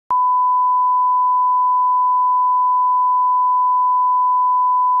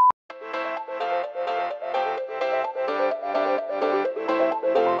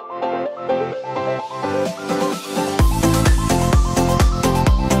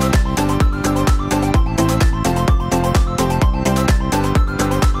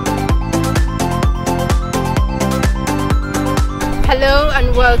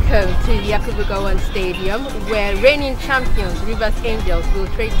Welcome to Yakubu Gowon Stadium, where reigning champions Rivers Angels will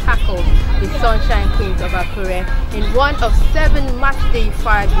trade tackles with Sunshine Queens of Akure in one of 7 matchday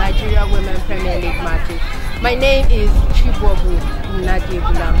 5 Nigeria Women Premier League matches. My name is Chibobu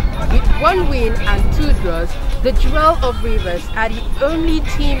Nadibulam. With 1 win and 2 draws, the Jewel of Rivers are the only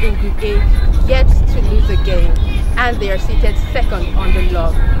team in Group A yet to lose a game, and they are seated 2nd on the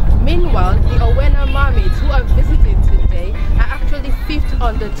log. Meanwhile, the Owena Mermaids, who are visiting today, are actually 5th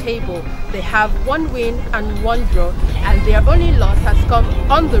on the table. They have 1 win and 1 draw, and their only loss has come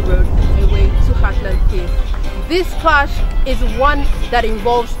on the road away to Heartland Queens. This clash is one that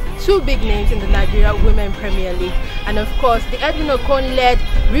involves 2 big names in the Nigeria Women Premier League, and of course the Edwin Okon-led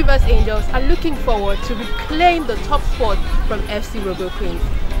Rivers Angels are looking forward to reclaim the top spot from FC Robo Queens.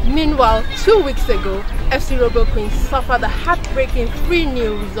 Meanwhile, 2 weeks ago, FC Robo Queens suffered a heartbreaking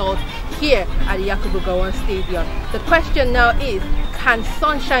 3-0 result here at the Yakubu Gowon Stadium. The question now is, can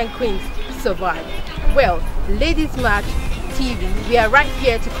Sunshine Queens survive? Well, Ladies Match TV, we are right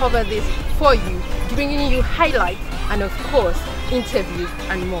here to cover this for you, bringing you highlights and of course interviews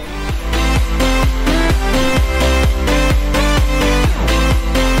and more.